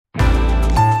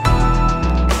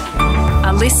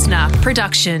listener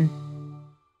production.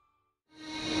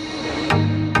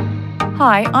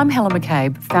 Hi, I'm Helen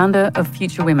McCabe, founder of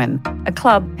Future Women, a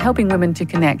club helping women to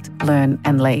connect, learn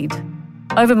and lead.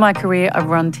 Over my career, I've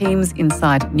run teams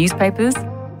inside newspapers,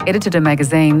 edited a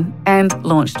magazine and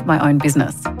launched my own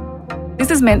business. This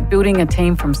has meant building a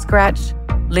team from scratch,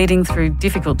 leading through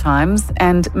difficult times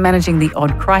and managing the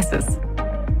odd crisis.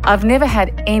 I've never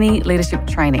had any leadership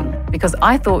training because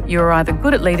I thought you were either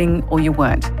good at leading or you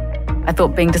weren't. I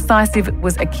thought being decisive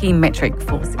was a key metric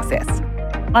for success.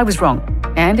 I was wrong,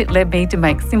 and it led me to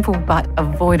make simple but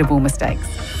avoidable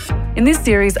mistakes. In this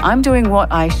series, I'm doing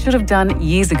what I should have done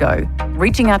years ago,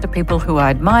 reaching out to people who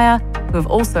I admire, who have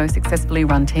also successfully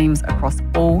run teams across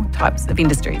all types of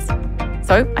industries,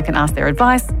 so I can ask their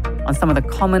advice on some of the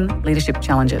common leadership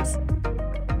challenges.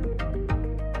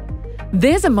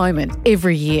 There's a moment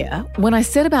every year when I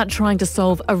set about trying to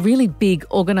solve a really big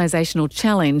organisational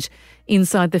challenge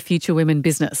inside the Future Women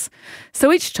business.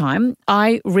 So each time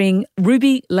I ring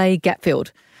Ruby Leigh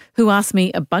Gatfield, who asks me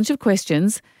a bunch of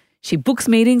questions. She books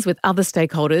meetings with other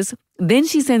stakeholders, then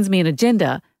she sends me an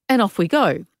agenda and off we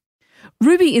go.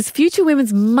 Ruby is Future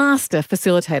Women's master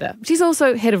facilitator. She's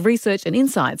also head of research and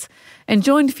insights and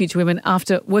joined Future Women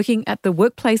after working at the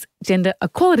Workplace Gender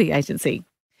Equality Agency.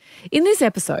 In this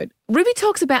episode, Ruby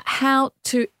talks about how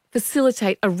to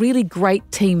facilitate a really great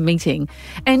team meeting,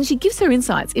 and she gives her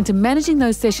insights into managing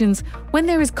those sessions when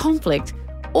there is conflict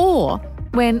or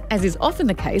when, as is often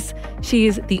the case, she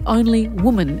is the only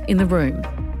woman in the room.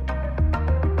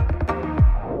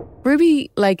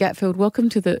 Ruby Leigh Gatfield, welcome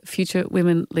to the Future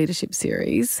Women Leadership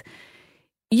Series.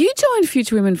 You joined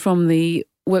Future Women from the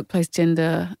Workplace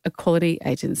Gender Equality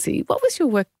Agency. What was your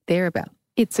work there about?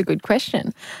 It's a good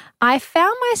question. I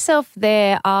found myself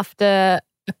there after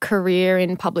a career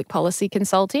in public policy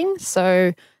consulting.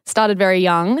 So started very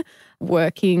young,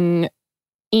 working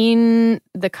in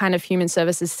the kind of human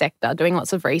services sector, doing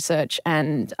lots of research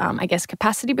and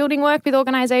capacity building work with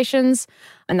organisations.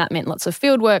 And that meant lots of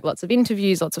field work, lots of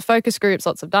interviews, lots of focus groups,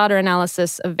 lots of data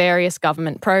analysis of various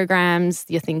government programs.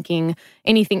 You're thinking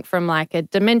anything from like a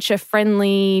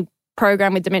dementia-friendly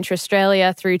program with Dementia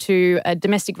Australia through to a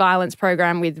domestic violence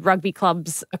program with rugby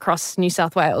clubs across New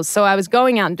South Wales. So I was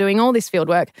going out and doing all this field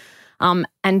work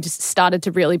and just started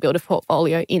to really build a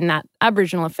portfolio in that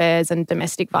Aboriginal affairs and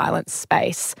domestic violence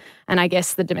space. And I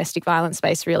guess the domestic violence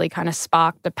space really kind of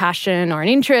sparked a passion or an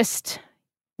interest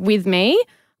with me,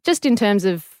 just in terms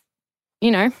of,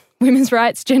 women's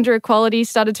rights, gender equality,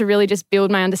 started to really just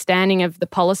build my understanding of the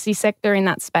policy sector in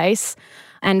that space.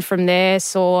 And from there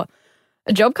saw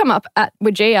a job come up at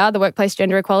WGEA, the Workplace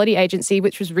Gender Equality Agency,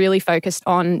 which was really focused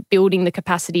on building the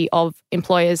capacity of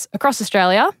employers across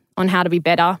Australia on how to be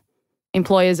better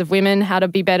employers of women, how to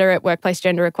be better at workplace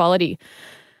gender equality.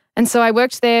 And so I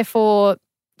worked there for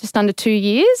just under 2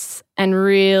 years and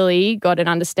really got an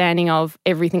understanding of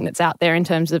everything that's out there in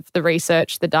terms of the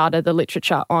research, the data, the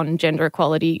literature on gender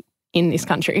equality in this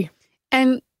country.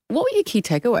 And what were your key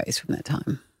takeaways from that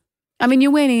time? I mean,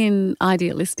 you went in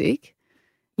idealistic.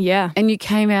 Yeah. And you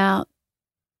came out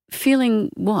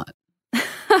feeling what?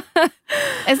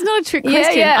 It's not a trick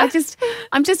question. Yeah.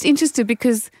 I'm just interested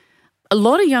because a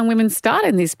lot of young women start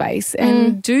in this space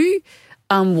and do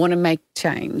want to make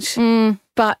change.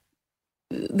 But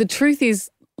the truth is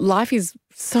life is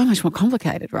so much more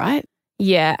complicated, right?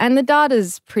 Yeah, and the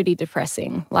data's pretty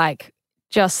depressing, like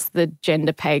just the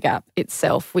gender pay gap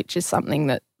itself, which is something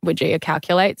that WGEA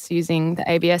calculates using the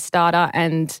ABS data,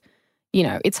 and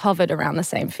it's hovered around the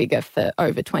same figure for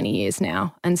over 20 years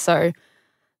now. And so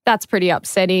that's pretty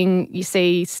upsetting. You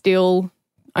see still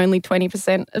only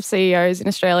 20% of CEOs in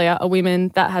Australia are women.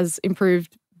 That has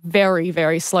improved very,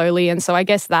 very slowly. And so I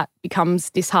guess that becomes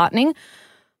disheartening.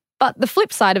 But the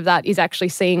flip side of that is actually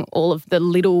seeing all of the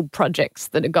little projects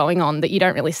that are going on that you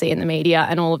don't really see in the media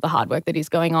and all of the hard work that is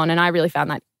going on. And I really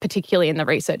found that particularly in the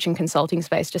research and consulting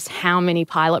space, just how many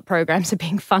pilot programs are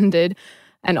being funded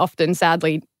and often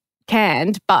sadly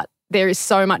canned, but there is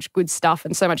so much good stuff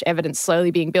and so much evidence slowly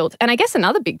being built. And I guess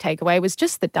another big takeaway was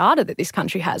just the data that this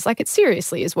country has. Like, it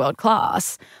seriously is world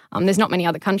class. There's not many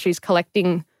other countries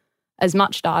collecting as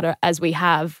much data as we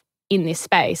have in this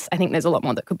space. I think there's a lot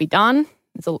more that could be done.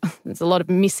 There's a lot of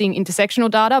missing intersectional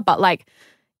data, but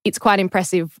it's quite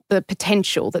impressive the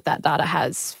potential that data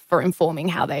has for informing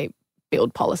how they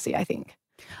build policy, I think.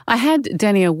 I had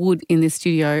Dania Wood in the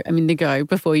studio a minute ago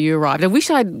before you arrived. I wish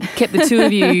I'd kept the two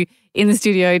of you in the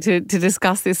studio to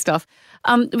discuss this stuff.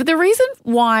 But the reason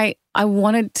why I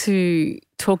wanted to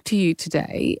talk to you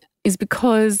today is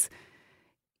because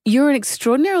you're an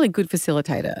extraordinarily good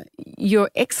facilitator. You're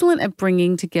excellent at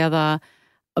bringing together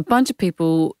a bunch of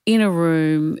people in a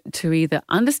room to either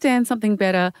understand something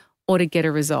better or to get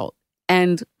a result.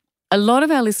 And a lot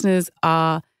of our listeners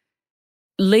are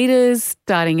leaders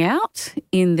starting out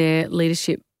in their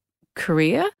leadership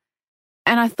career.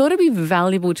 And I thought it'd be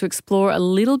valuable to explore a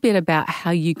little bit about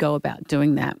how you go about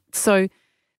doing that. So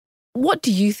what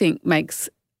do you think makes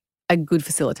a good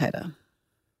facilitator?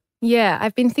 Yeah,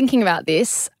 I've been thinking about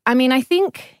this. I mean, I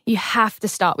think you have to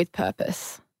start with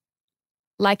purpose.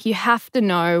 Like, you have to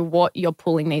know what you're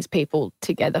pulling these people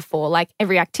together for. Like,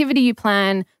 every activity you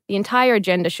plan, the entire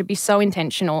agenda should be so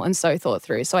intentional and so thought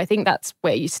through. So I think that's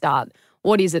where you start.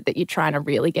 What is it that you're trying to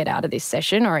really get out of this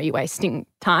session, or are you wasting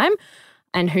time?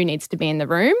 And who needs to be in the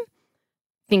room?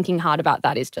 Thinking hard about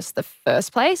that is just the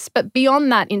first place. But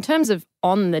beyond that, in terms of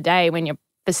on the day when you're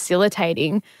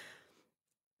facilitating,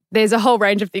 there's a whole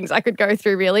range of things I could go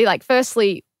through, really. Like,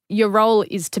 firstly, your role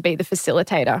is to be the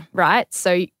facilitator, right?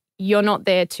 So you're not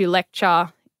there to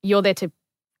lecture. You're there to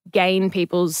gain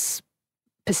people's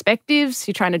perspectives.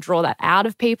 You're trying to draw that out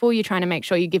of people. You're trying to make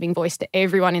sure you're giving voice to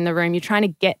everyone in the room. You're trying to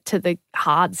get to the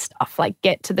hard stuff, like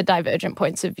get to the divergent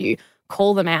points of view,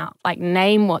 call them out, like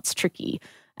name what's tricky,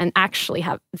 and actually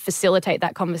facilitate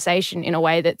that conversation in a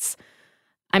way that's,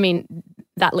 I mean,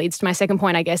 that leads to my second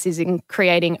point, I guess, is in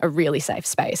creating a really safe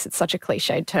space. It's such a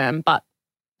cliched term, but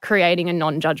creating a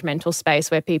non-judgmental space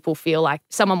where people feel like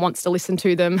someone wants to listen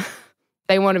to them,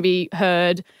 they want to be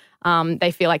heard,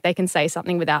 they feel like they can say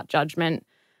something without judgment.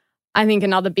 I think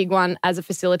another big one as a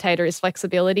facilitator is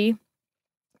flexibility.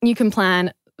 You can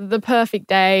plan the perfect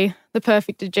day, the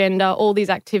perfect agenda, all these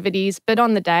activities, but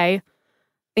on the day,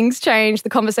 things change, the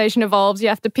conversation evolves, you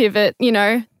have to pivot,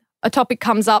 a topic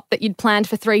comes up that you'd planned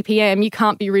for 3 p.m, you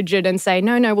can't be rigid and say,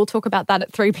 no, we'll talk about that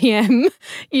at 3 p.m.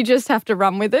 You just have to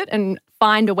run with it and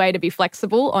find a way to be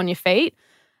flexible on your feet.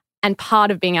 And part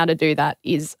of being able to do that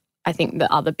is, I think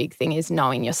the other big thing is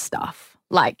knowing your stuff.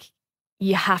 Like,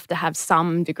 you have to have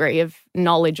some degree of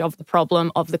knowledge of the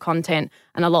problem, of the content,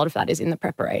 and a lot of that is in the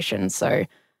preparation. So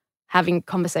having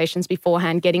conversations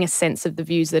beforehand, getting a sense of the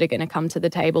views that are going to come to the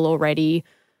table already,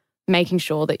 making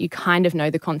sure that you kind of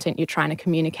know the content you're trying to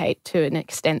communicate to an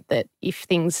extent that if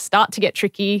things start to get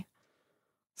tricky,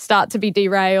 start to be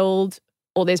derailed,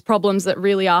 or there's problems that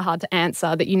really are hard to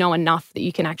answer, that you know enough that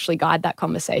you can actually guide that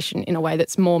conversation in a way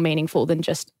that's more meaningful than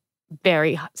just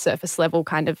very surface level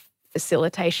kind of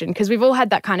facilitation. Because we've all had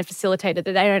that kind of facilitator that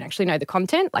they don't actually know the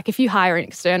content. Like, if you hire an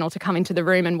external to come into the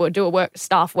room and we'll do a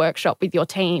staff workshop with your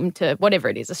team to whatever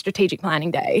it is, a strategic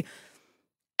planning day,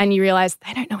 and you realise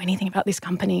they don't know anything about this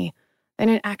company, they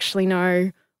don't actually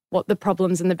know what the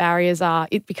problems and the barriers are,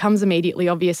 it becomes immediately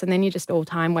obvious, and then you're just all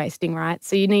time wasting, right?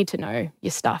 So you need to know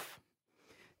your stuff.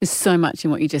 There's so much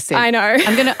in what you just said. I know.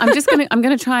 I'm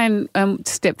gonna try and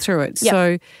step through it. Yep.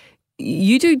 So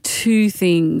you do two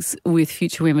things with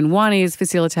Future Women. One is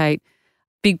facilitate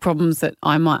big problems that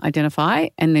I might identify,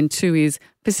 and then two is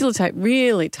facilitate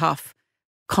really tough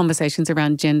conversations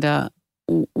around gender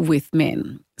with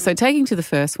men. So taking to the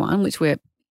first one, which we're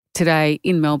today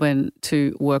in Melbourne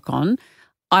to work on,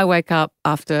 I wake up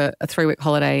after a 3-week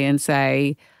holiday and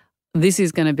say, this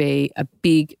is going to be a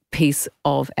big piece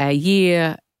of our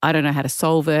year. I don't know how to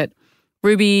solve it.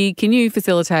 Ruby, can you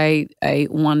facilitate a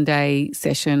 1-day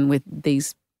session with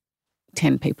these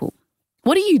 10 people?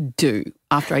 What do you do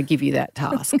after I give you that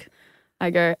task? I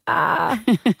go,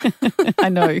 I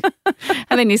know.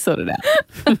 And then you sort it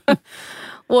out.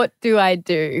 What do I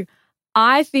do?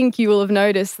 I think you will have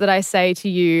noticed that I say to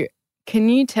you, can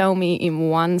you tell me in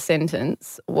one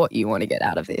sentence what you want to get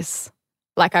out of this?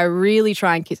 Like, I really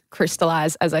try and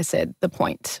crystallize, as I said, the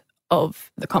point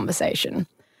of the conversation.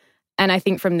 And I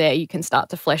think from there you can start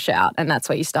to flesh out, and that's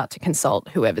where you start to consult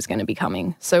whoever's going to be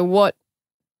coming. So what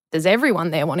does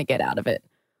everyone there want to get out of it?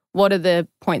 What are the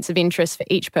points of interest for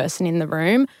each person in the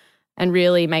room? And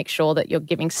really make sure that you're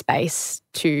giving space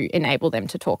to enable them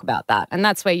to talk about that. And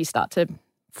that's where you start to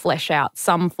flesh out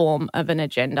some form of an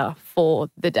agenda for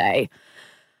the day.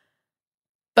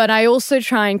 But I also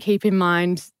try and keep in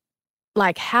mind,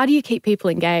 like, how do you keep people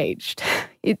engaged?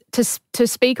 To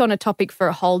speak on a topic for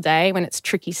a whole day when it's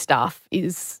tricky stuff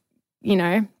is,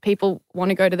 people want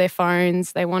to go to their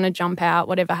phones, they want to jump out,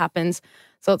 whatever happens.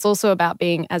 So it's also about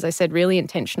being, as I said, really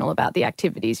intentional about the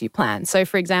activities you plan. So,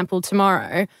 for example,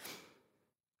 tomorrow,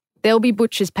 there'll be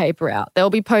butcher's paper out.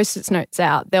 There'll be Post-it notes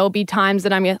out. There'll be times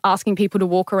that I'm asking people to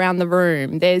walk around the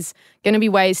room. There's going to be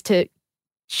ways to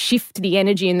shift the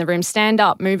energy in the room, stand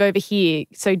up, move over here.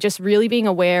 So just really being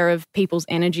aware of people's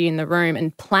energy in the room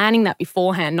and planning that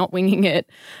beforehand, not winging it,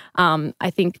 I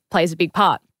think plays a big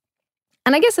part.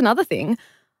 And I guess another thing,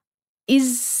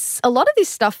 is a lot of this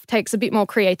stuff takes a bit more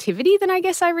creativity than I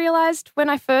guess I realised when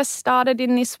I first started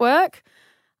in this work.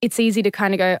 It's easy to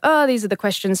kind of go, oh, these are the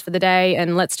questions for the day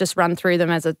and let's just run through them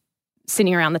as a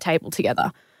sitting around the table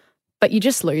together. But you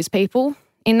just lose people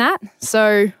in that.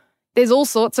 So there's all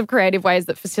sorts of creative ways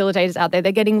that facilitators out there,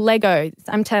 they're getting Lego.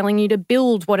 I'm telling you to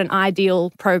build what an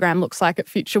ideal program looks like at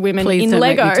Future Women in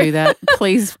Lego. Please don't make me do that.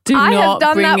 Please do I not have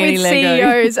done bring that any with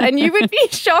Lego. CEOs and you would be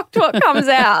shocked what comes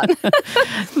out.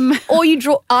 Or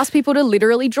you ask people to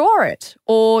literally draw it.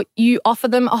 Or you offer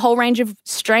them a whole range of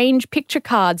strange picture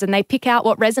cards and they pick out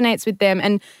what resonates with them.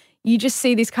 And you just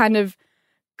see this kind of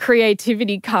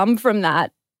creativity come from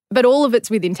that. But all of it's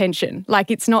with intention.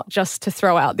 Like, it's not just to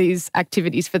throw out these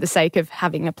activities for the sake of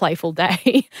having a playful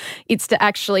day. It's to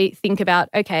actually think about,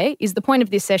 okay, is the point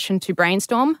of this session to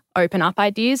brainstorm, open up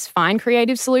ideas, find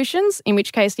creative solutions? In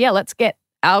which case, yeah, let's get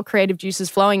our creative juices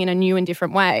flowing in a new and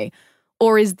different way.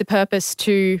 Or is the purpose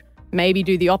to maybe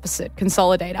do the opposite,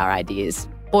 consolidate our ideas,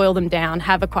 boil them down,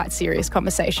 have a quite serious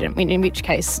conversation, in which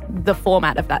case the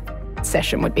format of that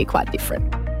session would be quite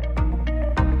different.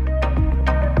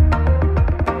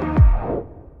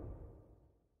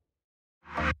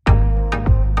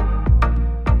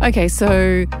 Okay,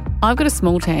 so I've got a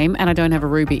small team and I don't have a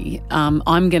Ruby. I'm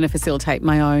going to facilitate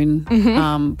my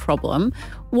own problem.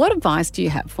 What advice do you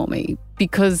have for me?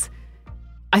 Because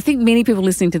I think many people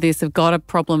listening to this have got a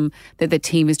problem that their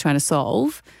team is trying to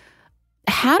solve.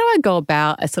 How do I go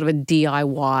about a sort of a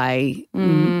DIY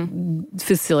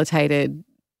facilitated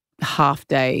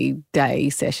half-day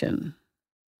session?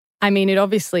 I mean, it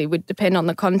obviously would depend on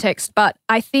the context, but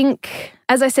I think,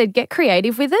 as I said, get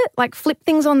creative with it. Like, flip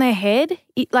things on their head.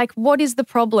 Like, what is the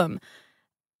problem?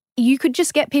 You could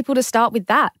just get people to start with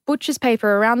that. Butcher's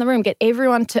paper around the room. Get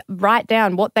everyone to write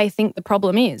down what they think the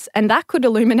problem is. And that could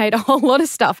illuminate a whole lot of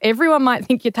stuff. Everyone might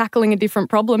think you're tackling a different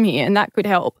problem here, and that could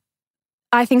help.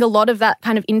 I think a lot of that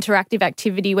kind of interactive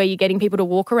activity where you're getting people to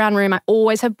walk around room, I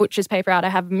always have butcher's paper out. I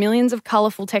have millions of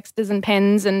colourful texters and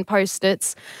pens and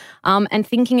Post-its, and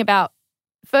thinking about,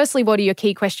 firstly, what are your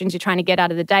key questions you're trying to get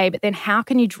out of the day, but then how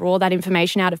can you draw that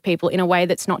information out of people in a way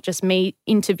that's not just me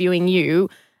interviewing you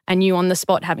and you on the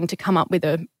spot having to come up with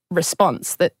a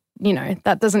response that, you know,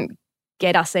 that doesn't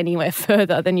get us anywhere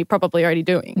further than you're probably already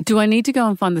doing. Do I need to go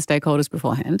and find the stakeholders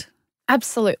beforehand?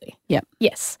 Absolutely. Yeah.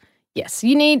 Yes.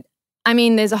 You need... I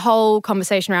mean, there's a whole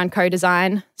conversation around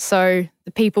co-design. So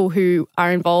the people who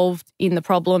are involved in the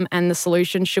problem and the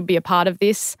solution should be a part of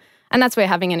this. And that's where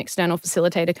having an external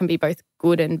facilitator can be both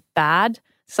good and bad.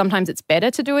 Sometimes it's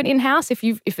better to do it in-house. If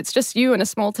it's just you and a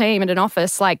small team at an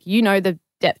office, like, you know the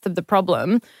depth of the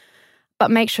problem,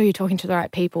 but make sure you're talking to the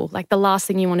right people. Like, the last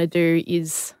thing you want to do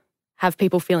is have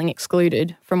people feeling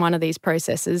excluded from one of these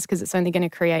processes, because it's only going to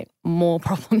create more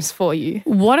problems for you.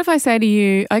 What if I say to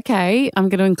you, okay, I'm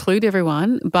going to include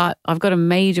everyone, but I've got a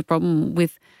major problem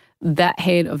with that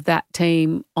head of that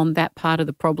team on that part of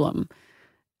the problem.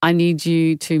 I need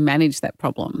you to manage that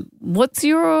problem. What's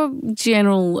your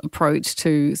general approach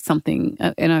to something?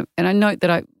 And I note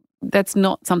that that's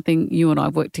not something you and I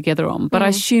have worked together on, but I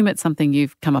assume it's something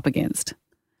you've come up against.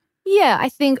 Yeah, I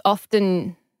think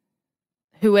often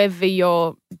whoever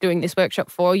you're doing this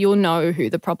workshop for, you'll know who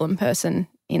the problem person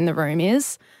in the room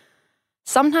is.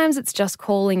 Sometimes it's just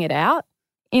calling it out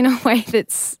in a way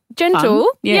that's gentle.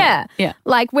 Yeah.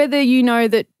 Like, whether you know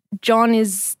that John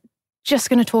is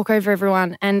just going to talk over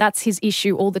everyone and that's his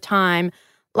issue all the time,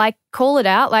 like, call it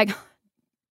out, like,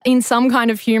 in some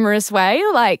kind of humorous way,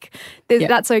 like,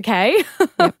 that's okay.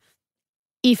 Yep.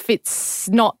 If it's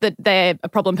not that they're a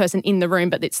problem person in the room,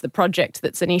 but it's the project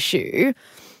that's an issue,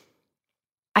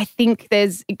 I think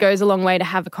it goes a long way to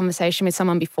have a conversation with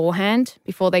someone beforehand,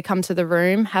 before they come to the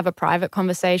room, have a private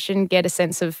conversation, get a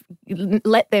sense of,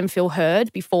 let them feel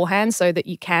heard beforehand so that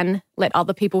you can let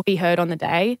other people be heard on the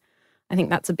day. I think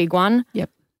that's a big one. Yep.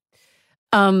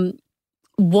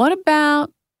 What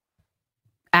about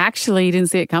actually you didn't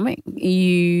see it coming?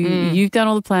 You've done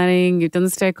all the planning, you've done the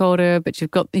stakeholder, but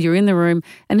you're in the room.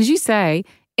 And as you say,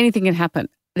 anything can happen.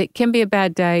 It can be a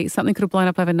bad day. Something could have blown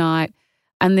up overnight.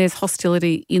 And there's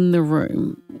hostility in the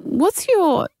room. What's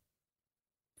your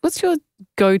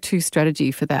go-to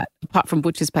strategy for that, apart from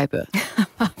butcher's paper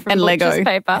and Lego? Butcher's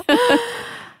paper.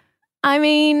 I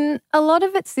mean, a lot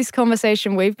of it's this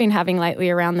conversation we've been having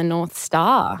lately around the North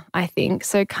Star, I think.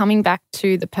 So coming back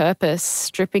to the purpose,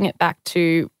 stripping it back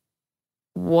to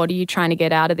what are you trying to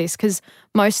get out of this? Because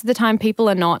most of the time people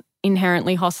are not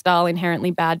inherently hostile,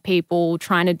 inherently bad people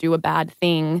trying to do a bad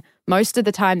thing. Most of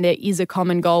the time there is a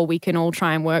common goal we can all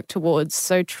try and work towards.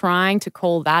 So trying to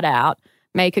call that out,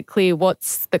 make it clear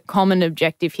what's the common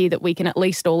objective here that we can at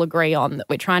least all agree on, that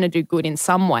we're trying to do good in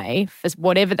some way for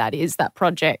whatever that is, that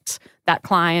project, that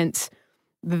client,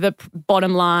 the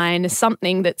bottom line,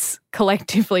 something that's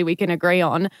collectively we can agree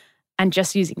on, and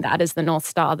just using that as the North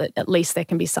Star, that at least there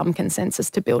can be some consensus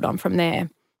to build on from there.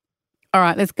 All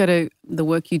right, let's go to the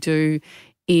work you do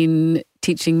in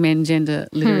teaching men gender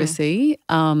literacy.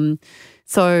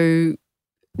 So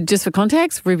just for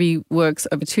context, Ruby works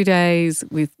over 2 days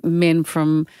with men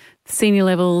from senior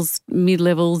levels,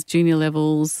 mid-levels, junior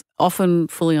levels, often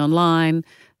fully online,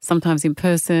 sometimes in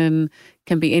person,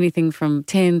 can be anything from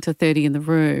 10 to 30 in the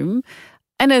room.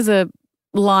 And as a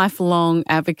lifelong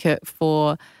advocate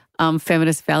for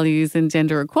feminist values and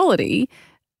gender equality,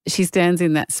 she stands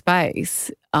in that space,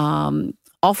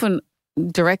 often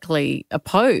directly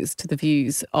opposed to the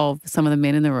views of some of the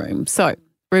men in the room. So,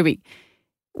 Ruby,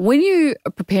 when you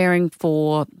are preparing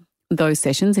for those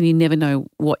sessions and you never know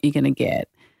what you're going to get,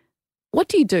 what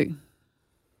do you do?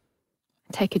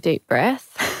 Take a deep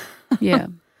breath. Yeah.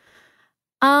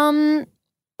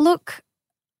 Look,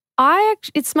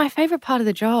 it's my favorite part of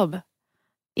the job.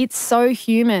 It's so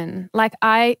human.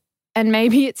 And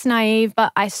maybe it's naive,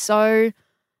 but I so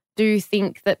do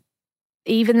think that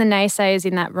even the naysayers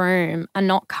in that room are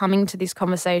not coming to this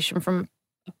conversation from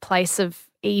a place of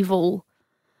evil.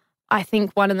 I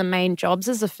think one of the main jobs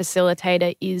as a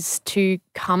facilitator is to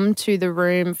come to the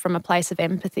room from a place of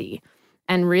empathy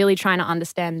and really trying to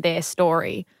understand their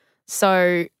story.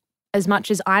 So as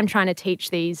much as I'm trying to teach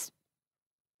these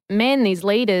men, these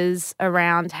leaders,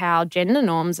 around how gender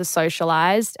norms are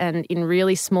socialized and in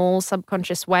really small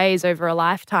subconscious ways over a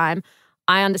lifetime,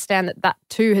 I understand that that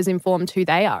too has informed who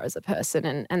they are as a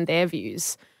person and their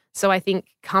views. So I think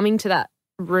coming to that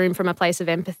room from a place of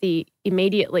empathy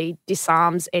immediately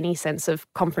disarms any sense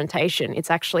of confrontation. It's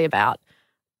actually about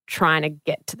trying to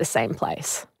get to the same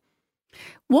place.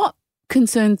 What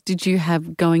concerns did you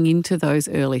have going into those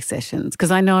early sessions?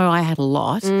 Because I know I had a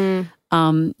lot.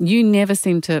 You never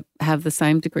seem to have the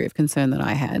same degree of concern that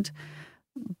I had.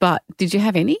 But did you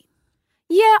have any?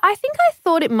 Yeah, I think I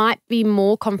thought it might be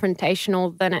more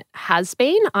confrontational than it has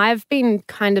been. I've been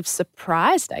kind of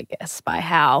surprised, I guess, by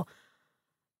how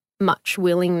much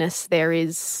willingness there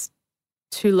is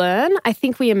to learn. I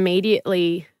think we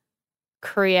immediately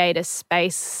create a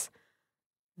space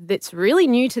that's really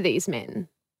new to these men.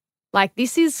 Like,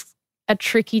 this is a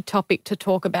tricky topic to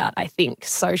talk about, I think,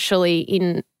 socially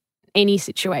in any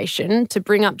situation. To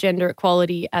bring up gender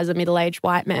equality as a middle-aged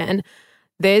white man,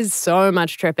 there's so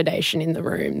much trepidation in the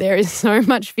room. There is so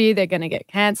much fear they're going to get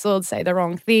cancelled, say the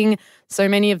wrong thing. So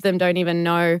many of them don't even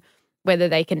know whether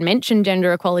they can mention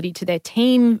gender equality to their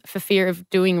team for fear of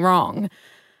doing wrong.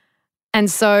 And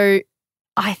so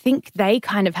I think they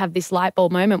kind of have this light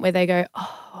bulb moment where they go,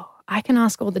 oh, I can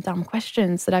ask all the dumb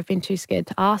questions that I've been too scared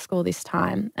to ask all this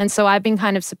time. And so I've been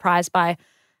kind of surprised by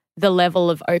the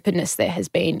level of openness there has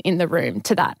been in the room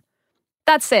to that.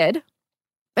 That said,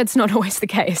 it's not always the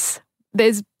case.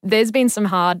 There's been some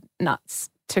hard nuts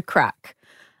to crack.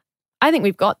 I think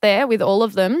we've got there with all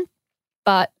of them,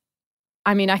 but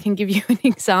I mean, I can give you an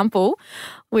example.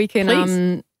 We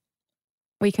can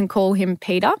call him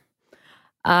Peter.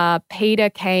 Peter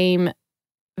came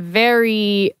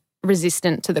very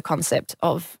resistant to the concept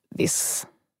of this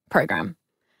program.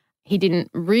 He didn't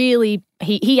really,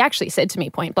 he actually said to me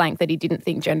point blank that he didn't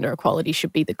think gender equality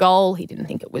should be the goal. He didn't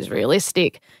think it was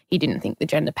realistic. He didn't think the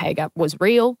gender pay gap was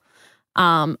real.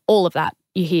 All of that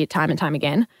you hear time and time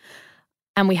again.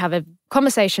 And we have a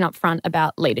conversation up front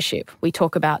about leadership. We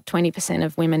talk about 20%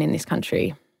 of women in this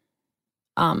country,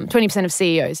 20% of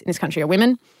CEOs in this country are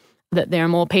women, that there are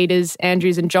more Peters,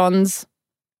 Andrews and Johns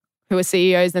who are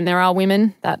CEOs than there are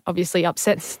women. That obviously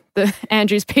upsets the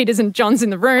Andrews, Peters and Johns in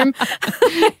the room.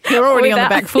 You're already on the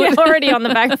back foot. You're already on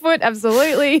the back foot,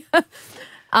 absolutely.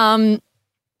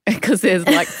 Because there's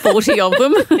like 40 of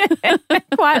them. Yeah,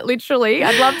 quite literally.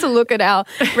 I'd love to look at our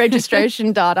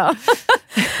registration data.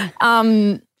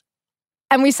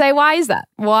 And we say, why is that?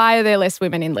 Why are there less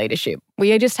women in leadership?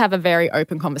 We just have a very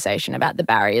open conversation about the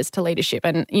barriers to leadership.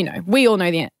 And, you know, we all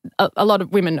know a lot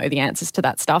of women know the answers to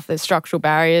that stuff. There's structural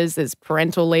barriers, there's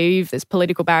parental leave, there's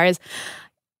political barriers.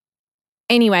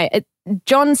 Anyway,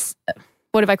 John's,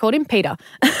 what have I called him? Peter.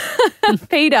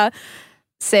 Peter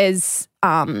says,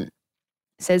 well,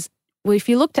 if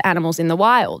you look to animals in the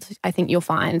wild, I think you'll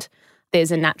find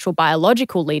there's a natural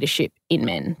biological leadership in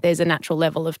men. There's a natural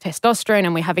level of testosterone,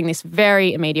 and we're having this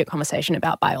very immediate conversation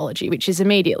about biology, which is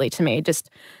immediately to me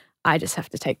I just have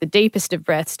to take the deepest of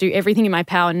breaths, do everything in my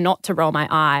power not to roll my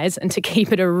eyes and to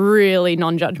keep it a really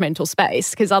non-judgmental space,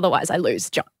 because otherwise I lose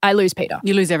Peter.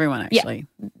 You lose everyone, actually.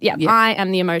 Yeah. I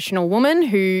am the emotional woman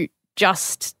who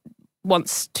just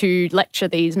wants to lecture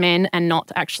these men and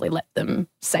not actually let them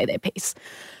say their piece.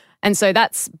 And so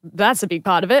that's a big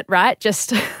part of it, right?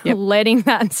 Just letting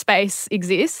that space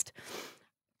exist.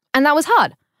 And that was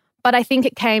hard. But I think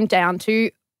it came down to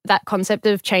that concept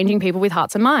of changing people with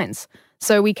hearts and minds.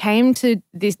 So we came to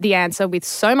the answer with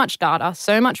so much data,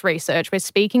 so much research. We're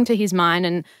speaking to his mind,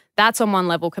 and that's on one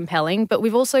level compelling. But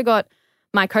we've also got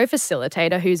my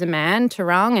co-facilitator, who's a man,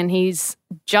 Tarang, and he's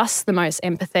just the most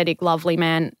empathetic, lovely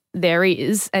man there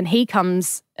is. And he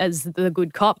comes as the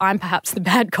good cop. I'm perhaps the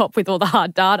bad cop with all the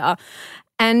hard data.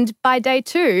 And by day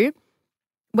 2,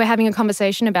 we're having a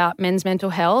conversation about men's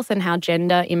mental health and how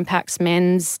gender impacts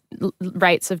men's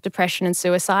rates of depression and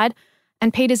suicide.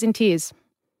 And Peter's in tears.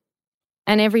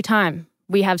 And every time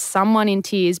we have someone in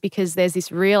tears because there's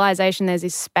this realization, there's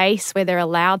this space where they're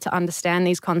allowed to understand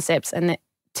these concepts and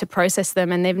to process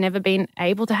them, and they've never been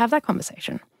able to have that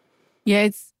conversation. Yeah,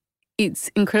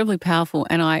 it's incredibly powerful,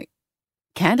 and I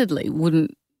candidly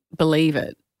wouldn't believe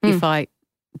it if I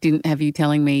didn't have you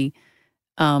telling me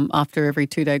after every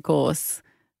 2-day course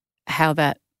how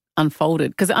that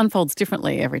unfolded, because it unfolds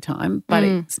differently every time, but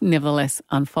it nevertheless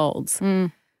unfolds.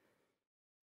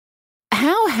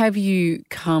 How have you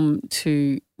come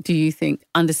to, do you think,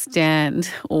 understand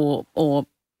or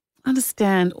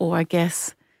I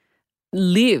guess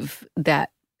live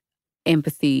that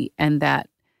empathy and that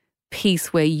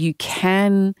piece where you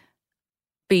can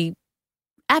be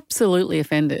absolutely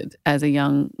offended as a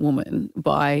young woman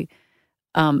by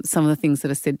some of the things that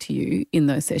are said to you in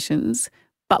those sessions,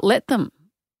 but let them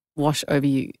wash over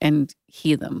you and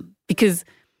hear them? Because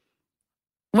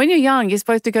when you're young, you're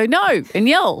supposed to go no and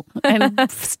yell and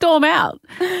storm out.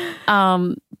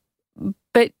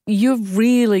 But you're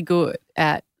really good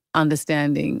at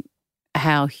understanding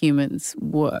how humans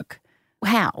work.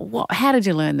 How did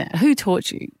you learn that? Who taught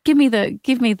you? Give me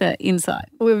the insight.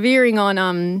 We're veering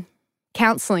on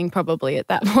counselling probably at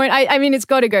that point. I mean, it's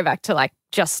got to go back to like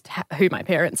just who my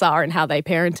parents are and how they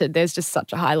parented. There was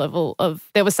such a high level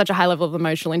of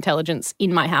emotional intelligence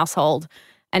in my household,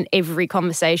 and every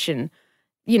conversation,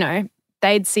 you know,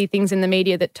 they'd see things in the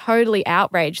media that totally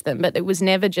outraged them, but it was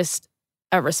never just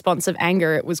a response of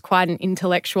anger. It was quite an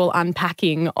intellectual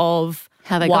unpacking of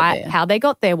how they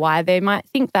got there, why they might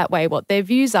think that way, what their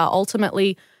views are.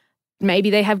 Ultimately,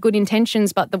 maybe they have good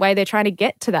intentions, but the way they're trying to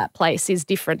get to that place is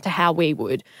different to how we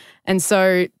would. And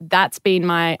so that's been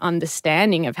my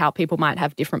understanding of how people might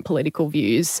have different political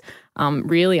views,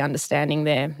 really understanding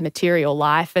their material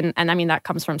life. And I mean, that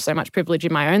comes from so much privilege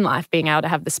in my own life, being able to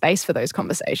have the space for those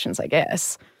conversations, I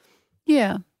guess.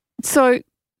 Yeah. So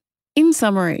in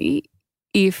summary,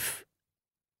 if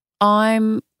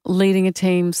I'm leading a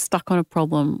team stuck on a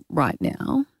problem right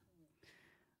now,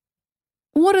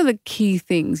 what are the key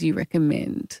things you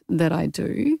recommend that I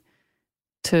do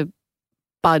to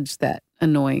budge that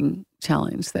annoying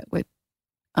challenge that we're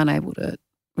unable to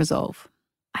resolve?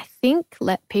 I think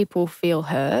let people feel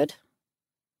heard.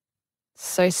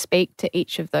 So speak to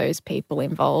each of those people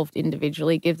involved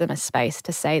individually, give them a space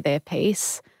to say their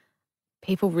piece.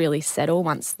 People really settle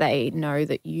once they know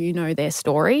that you know their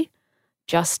story.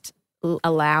 Just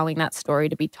allowing that story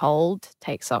to be told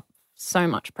takes up so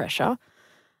much pressure.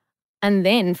 And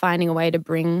then finding a way to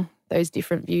bring those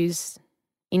different views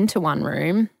into one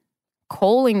room,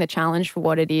 calling the challenge for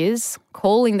what it is,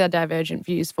 calling the divergent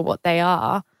views for what they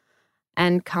are,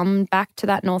 and come back to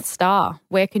that North Star.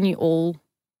 Where can you all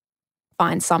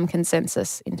find some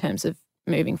consensus in terms of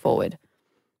moving forward?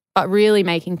 But really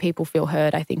making people feel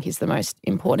heard, I think, is the most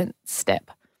important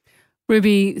step.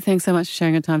 Ruby, thanks so much for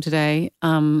sharing your time today.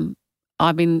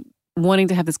 I've been wanting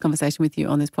to have this conversation with you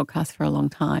on this podcast for a long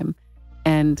time.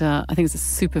 And I think it's a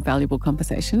super valuable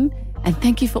conversation. And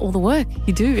thank you for all the work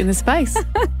you do in this space.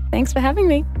 Thanks for having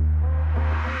me.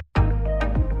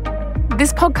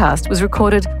 This podcast was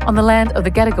recorded on the land of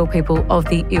the Gadigal people of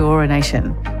the Eora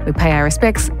Nation. We pay our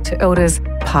respects to elders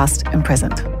past and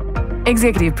present.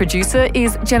 Executive producer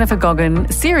is Jennifer Goggin,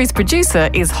 series producer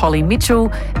is Holly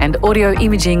Mitchell, and audio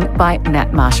imaging by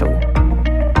Nat Marshall.